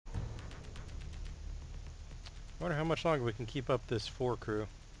Wonder how much longer we can keep up this 4 crew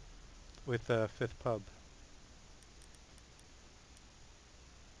with 5th pub.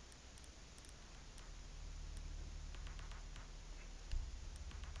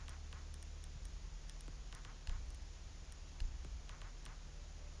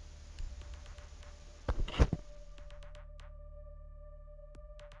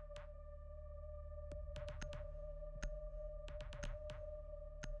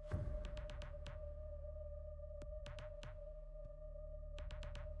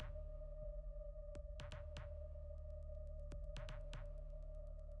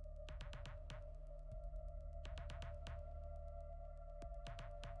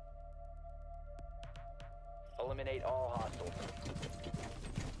 Eliminate all hostiles.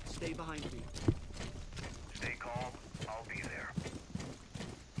 Stay behind me. Stay calm. I'll be there.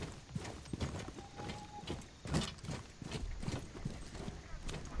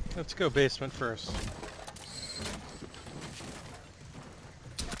 Let's go basement first.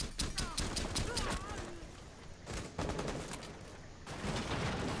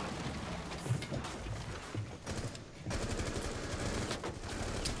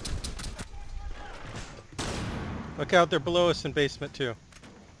 Look out, they're below us in basement too.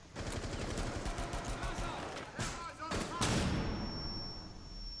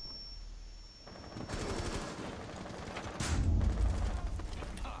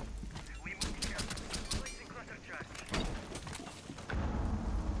 We move here. Placing cluster charge.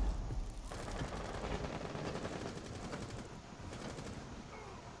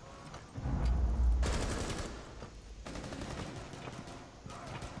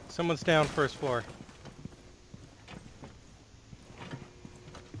 Someone's down first floor.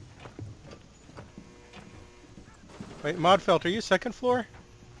 Wait, Modfelt, are you second floor?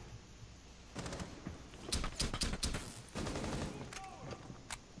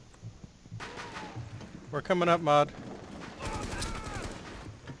 We're coming up, Mod.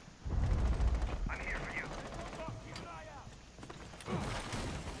 I'm here for you.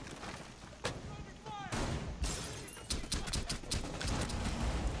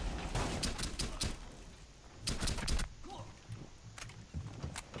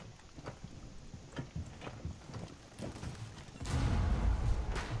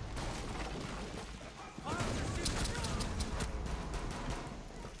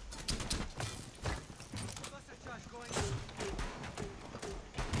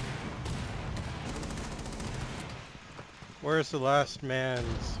 Where's the last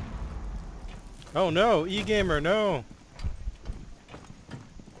man's? Oh no, E-Gamer, no!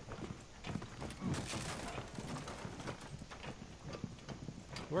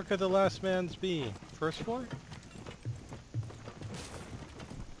 Where could the last man's be? First floor?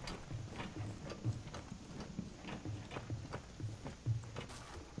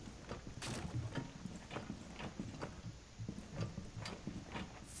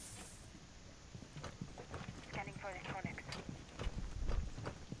 Scanning for electronics.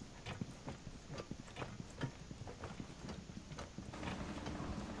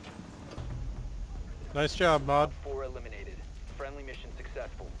 Nice job, Mod. 4 eliminated. Friendly mission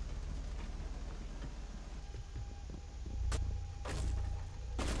successful.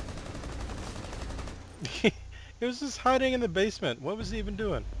 He was just hiding in the basement. What was he even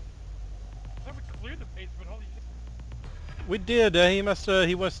doing? Thought we cleared the basement. Holy shit. We did. He must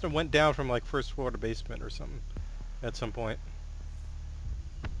have went down from like first floor to basement or something at some point.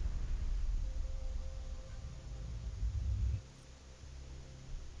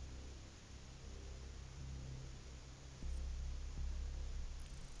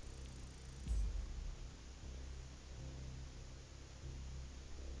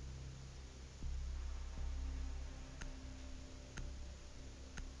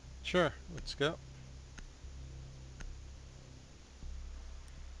 Sure, let's go.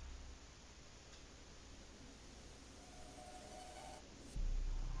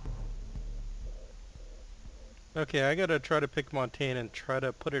 Okay, I gotta try to pick Montaigne and try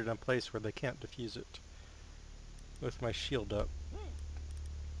to put it in a place where they can't defuse it with my shield up.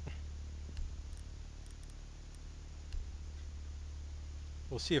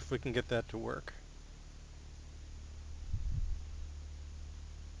 We'll see if we can get that to work.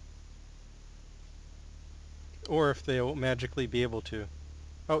 Or if they'll magically be able to.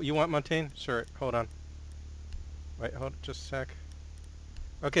 Oh, you want Montaigne? Sure, hold on. Wait, hold just a sec.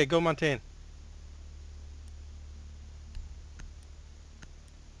 Okay, go Montaigne.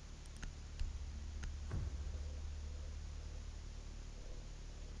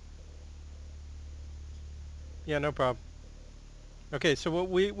 Yeah, no problem. Okay, so what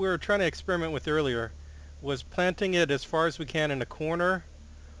we were trying to experiment with earlier was planting it as far as we can in a corner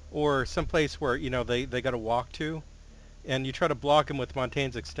or someplace where, you know, they got to walk to, and you try to block them with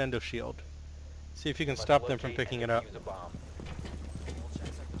Montaigne's extendo shield. See if you can Must stop them from locate picking and it up. defuse a bomb. All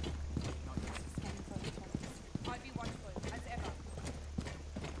checks are done. Not yet. Scanning for electronics. I'll be watchful, as ever.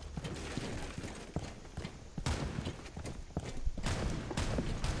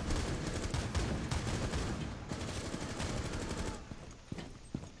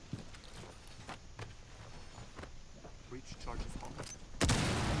 Breach charges home.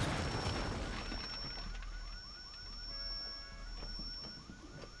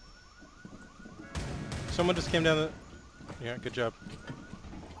 Someone just came down the... Yeah, good job.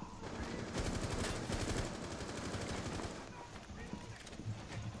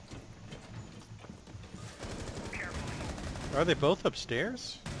 Are they both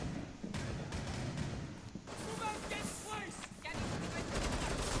upstairs?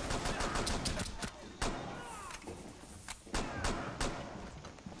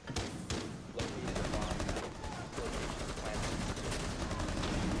 Located a bomb. Location planted.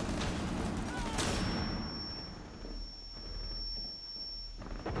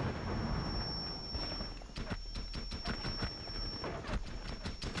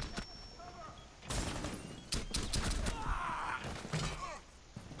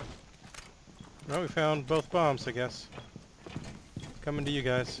 Well, we found both bombs, I guess. Coming to you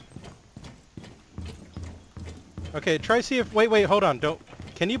guys. Okay, try see if... Wait, hold on. Don't...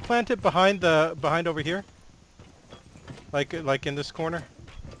 Can you plant it behind over here? Like in this corner?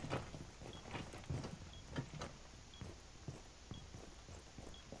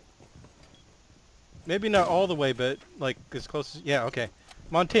 Maybe not all the way, but like as close as... Yeah, okay.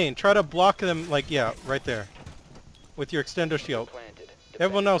 Montaigne, try to block them, like, yeah, right there. With your extendo shield. Planted.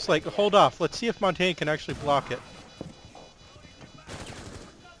 Everyone else, like, hold off. Let's see if Montaigne can actually block it.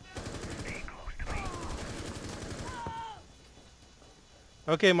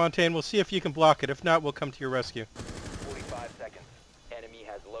 Okay, Montaigne, we'll see if you can block it. If not, we'll come to your rescue. 45 seconds. Enemy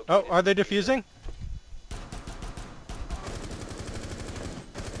has located. Oh, are they the diffuser.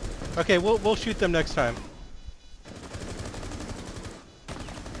 defusing? Okay, we'll shoot them next time.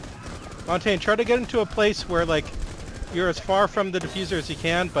 Montaigne, try to get into a place where, like, you're as far from the diffuser as you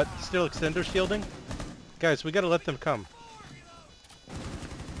can, but still extender shielding. Guys, we gotta let them come.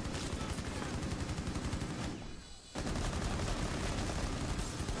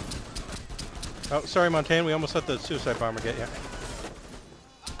 Oh, sorry, Montaigne, we almost let the suicide bomber get you.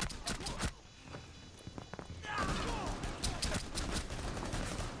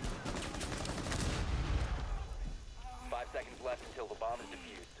 5 seconds left until the bomb is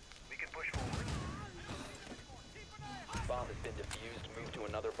defused. We can push forward. Bomb has been defused. Move to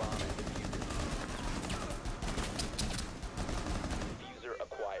another bomb and defuse it. Diffuser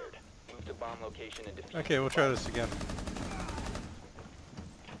acquired. Move to bomb location and defuse. Okay, we'll try this again.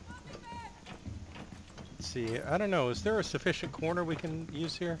 Let's see, I don't know, is there a sufficient corner we can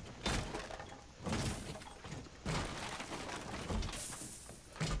use here?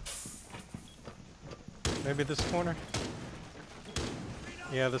 Maybe this corner?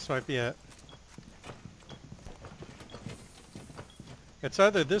 Yeah, this might be it. It's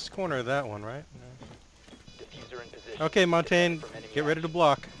either this corner or that one, right? Diffuser in position. Okay, Montaigne, Defend from enemy get ready to action.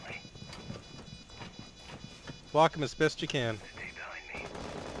 block. Block him as best you can. Stay behind me.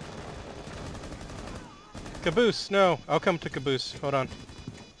 Caboose, no, I'll come to Caboose. Hold on.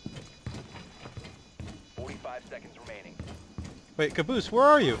 45 seconds remaining. Wait, Caboose, where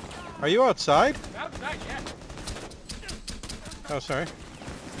are you? Are you outside? Outside, yeah. Oh, sorry.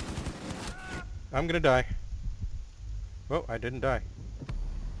 I'm gonna die. Oh, I didn't die.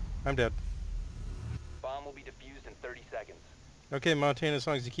 I'm dead. Bomb will be defused in 30 seconds. Okay, Montaigne, as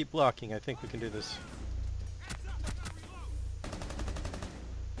long as you keep blocking, I think we can do this.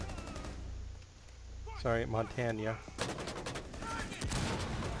 Sorry, Montaigne.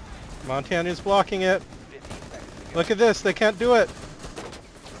 Montaigne's blocking it. 15 seconds to go. Look at this, they can't do it.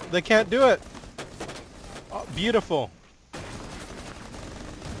 They can't do it. Oh, beautiful.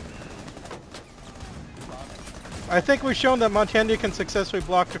 I think we've shown that Montaigne can successfully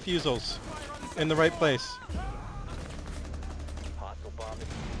block defusals in the right place. Hostile bomb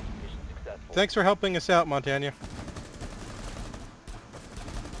defused. Mission successful. Thanks for helping us out, Montaigne.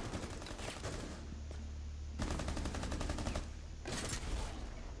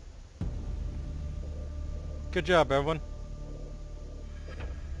 Good job, everyone.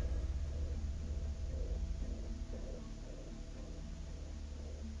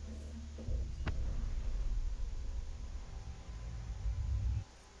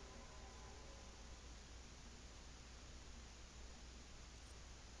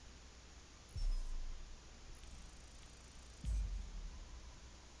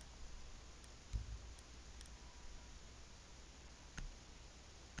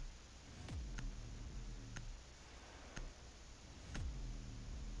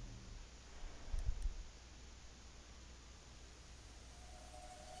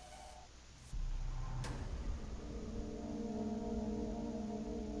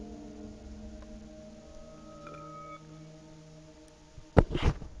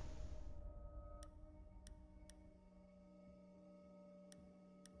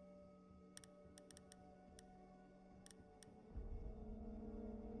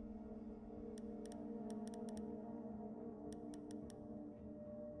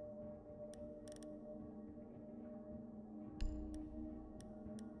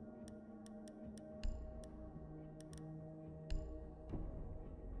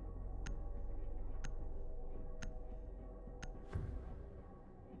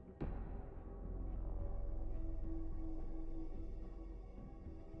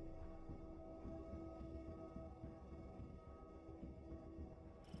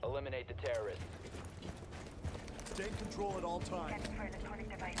 eliminate the terrorists. Stay in control at all times. Scan for electronic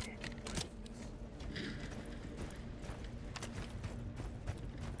devices.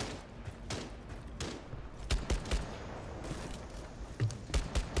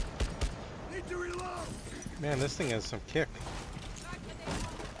 Need to reload! Man, this thing has some kick.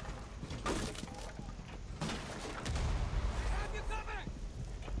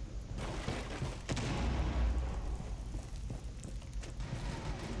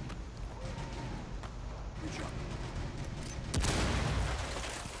 Good job.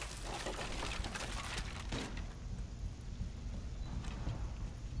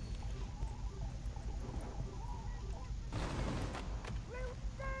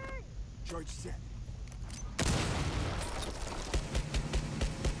 Charge set.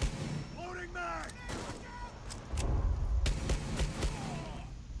 Loading mag!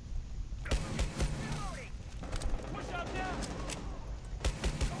 Push out now!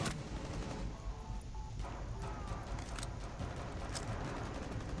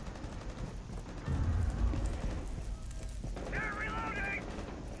 They're reloading!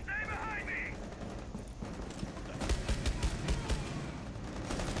 Stay behind me!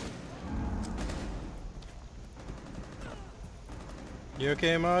 You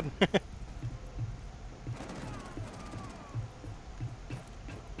okay, Mod?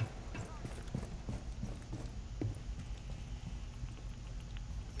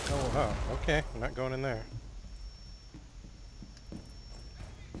 Oh wow, okay, I'm not going in there.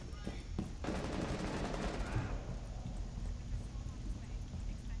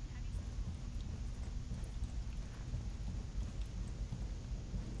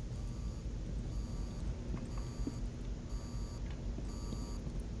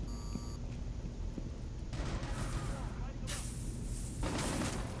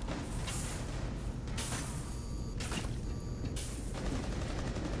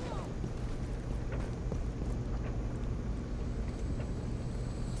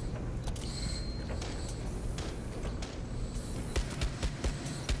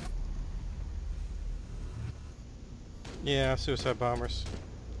 Yeah, suicide bombers.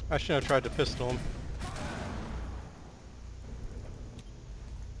 I should have tried to pistol him.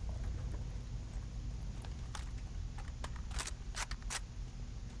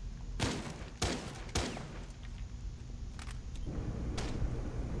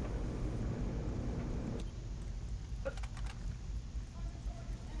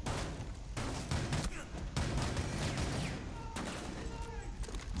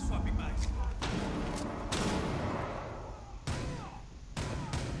 Swapping mags.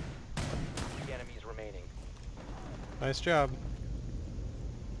 3 enemies remaining. Nice job.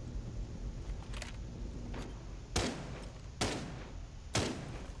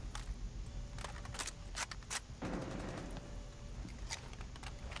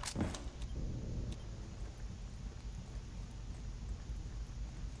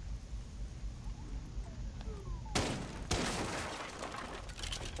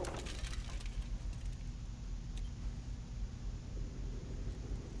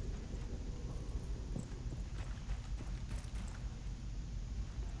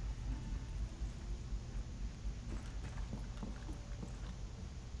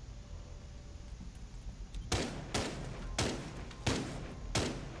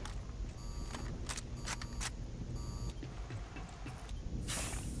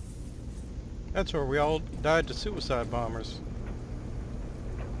 That's where we all died to suicide bombers.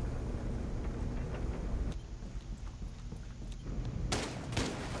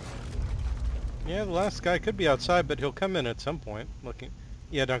 Yeah, the last guy could be outside, but he'll come in at some point. Looking.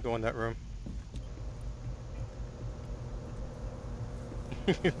 Yeah, don't go in that room.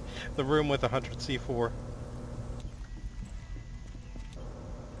 The room with 100 C4.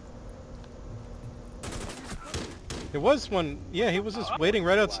 There was one. Yeah, he was just waiting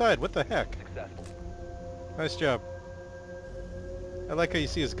right outside. What the heck? Successful. Nice job. I like how you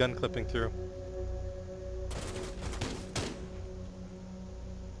see his gun clipping through.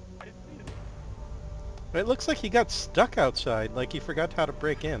 I didn't see it. It looks like he got stuck outside, like he forgot how to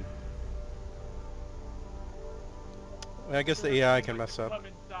break in. Well, I guess the AI can mess up. Come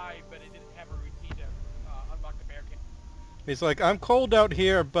inside, but it didn't have a routine to unlock the barricade. He's like, I'm cold out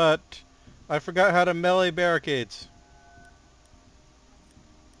here, but I forgot how to melee barricades.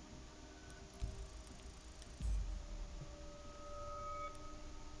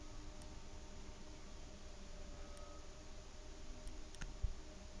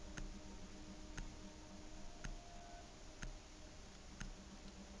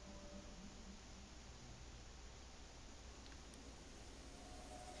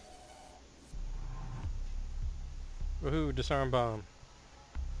 Woohoo, disarm bomb.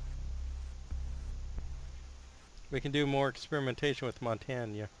 We can do more experimentation with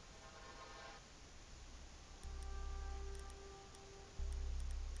Montana.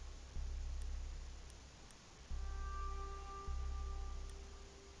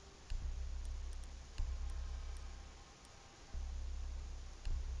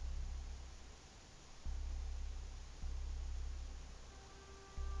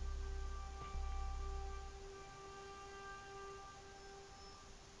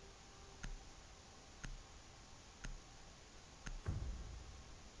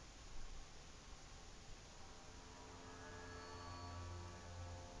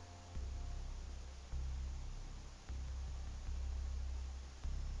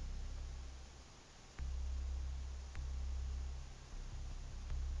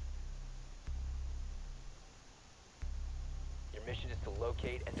 Your mission is to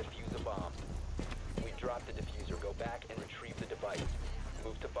locate and defuse a bomb. We dropped the diffuser. Go back and retrieve the device.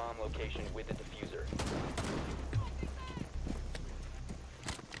 Move to bomb location with the diffuser.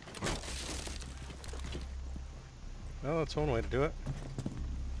 Well, that's one way to do it.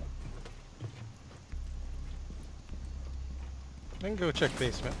 I can go check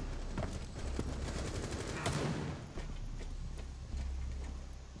basement.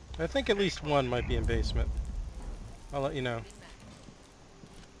 I think at least one might be in basement. I'll let you know.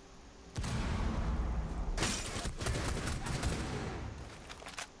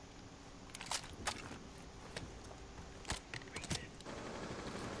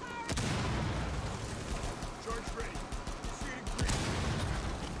 Charge ready. Proceeding green.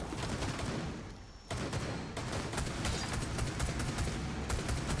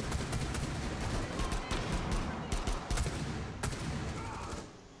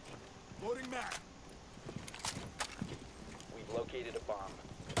 Loading mag. We've located a bomb.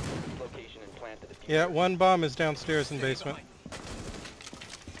 Location and plant the diffuser. Yeah, one bomb is downstairs in basement.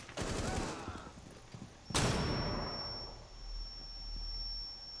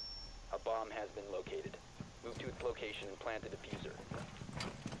 A bomb has been located. Move to its location and plant the diffuser.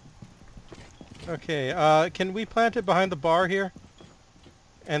 Okay, can we plant it behind the bar here?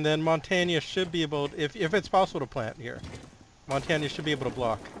 And then Montana should be able, if it's possible to plant here, Montana should be able to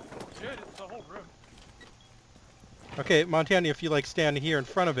block. Shit, it's the whole room. Okay, Montana, if you like stand here in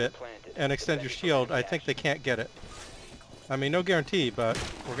front of it Planted. and extend your shield, I think they can't get it. I mean, no guarantee, but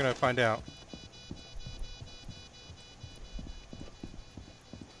we're gonna find out.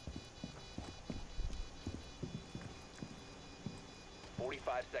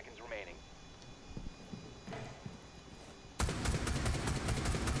 Seconds remaining.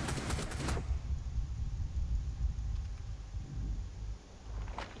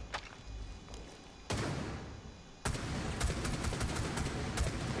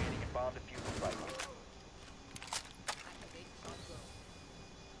 Expanding and bomb diffuser cycle.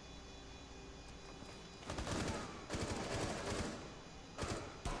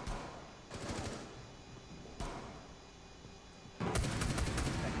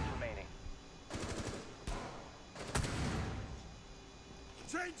 Seconds remaining.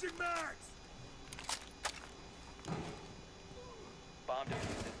 Changing mags. Bomb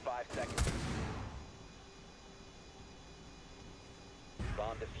defused in 5 seconds.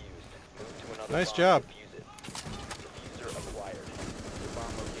 Bomb defused. Move to another Nice bomb job. and defuse it. Diffuser acquired. Your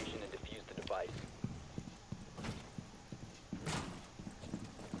bomb location and defuse the device.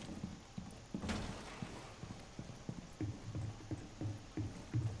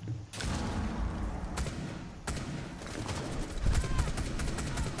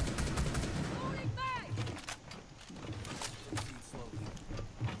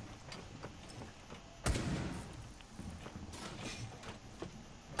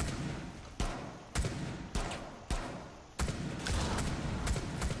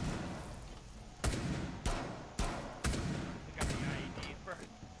 They got the IED first.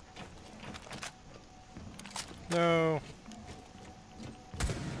 No.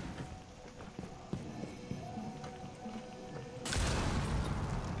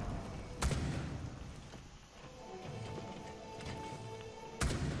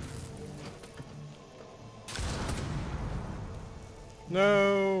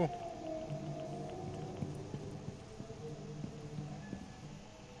 No.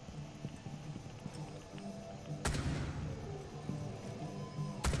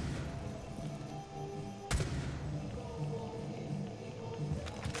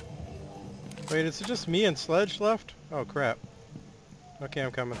 Wait, is it just me and Sledge left? Oh crap. Okay,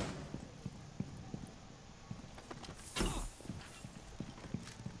 I'm coming.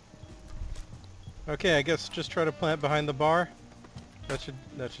 Okay, I guess just try to plant behind the bar. That should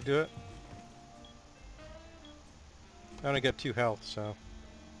do it. I only got 2 health, so.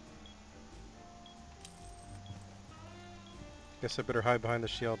 Guess I better hide behind the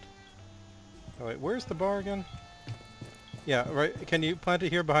shield. Oh wait, where's the bar again? Yeah, right. Can you plant it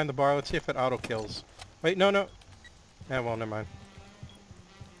here behind the bar? Let's see if it auto kills. Wait, no, no. Yeah, well, never mind.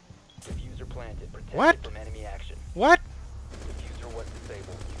 Diffuser planted. Protected What? from enemy action. What? Diffuser was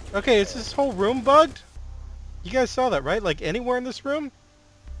disabled. Okay, is this whole room bugged? You guys saw that, right? Like anywhere in this room?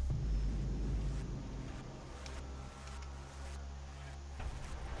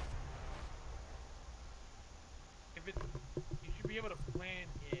 If it, you should be able to plant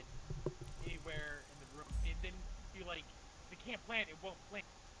it anywhere in the room. And then you like, if it can't plant, it won't plant.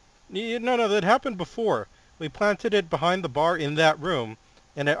 No, no, that happened before. We planted it behind the bar in that room,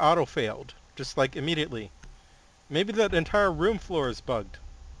 and it auto-failed. Just like immediately. Maybe that entire room floor is bugged.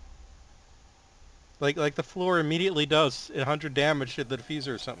 Like the floor immediately does 100 damage to the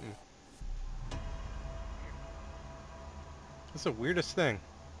diffuser or something. That's the weirdest thing.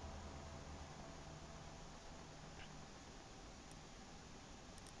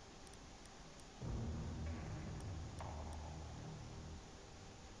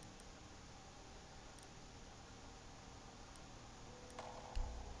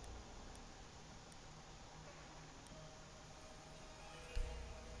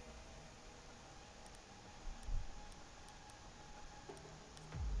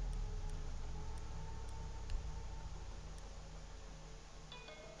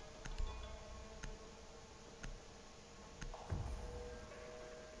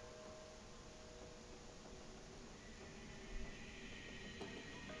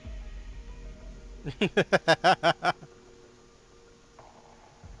 Need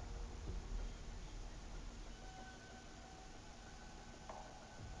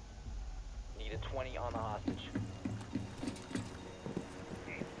a 20 on the hostage.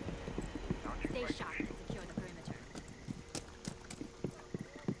 Stay sharp and secure the perimeter.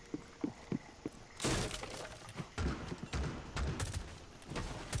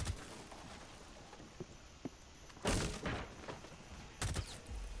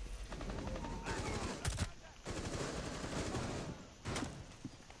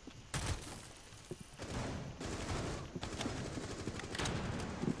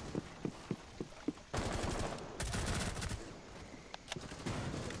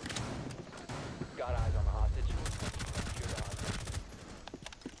 Got eyes on the hostage. Secure the hostage.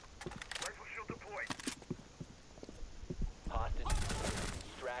 Rifle shield deployed. Hostage.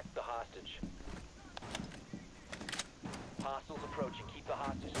 Extract the hostage. Hostiles approaching. Keep the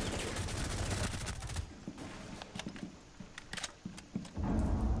hostage secure.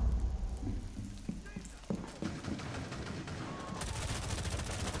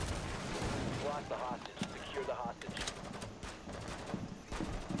 Block the hostage. Secure the hostage.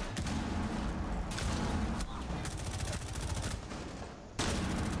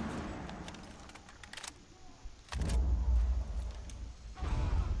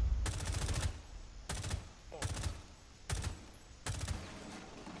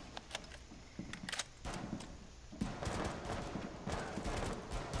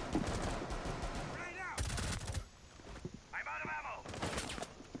 Grenade out! I'm out of ammo!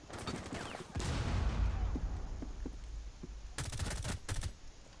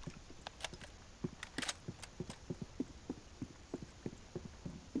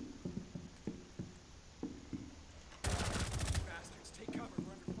 Bastards, take cover.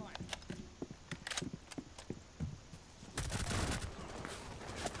 We're under fire.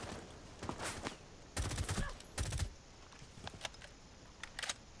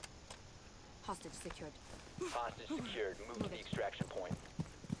 Hostage secured. Hostage secured. Move to the extraction point.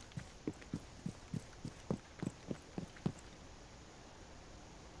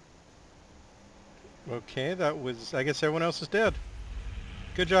 Okay, that was... I guess everyone else is dead.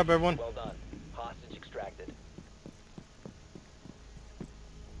 Good job, everyone. Well done. Hostage extracted.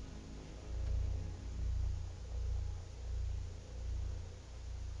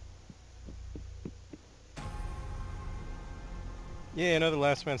 Yeah, another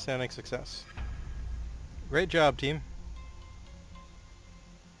last man standing success. Great job, team.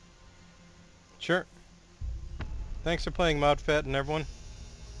 Sure. Thanks for playing, ModFet and everyone.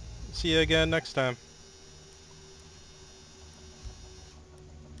 See you again next time.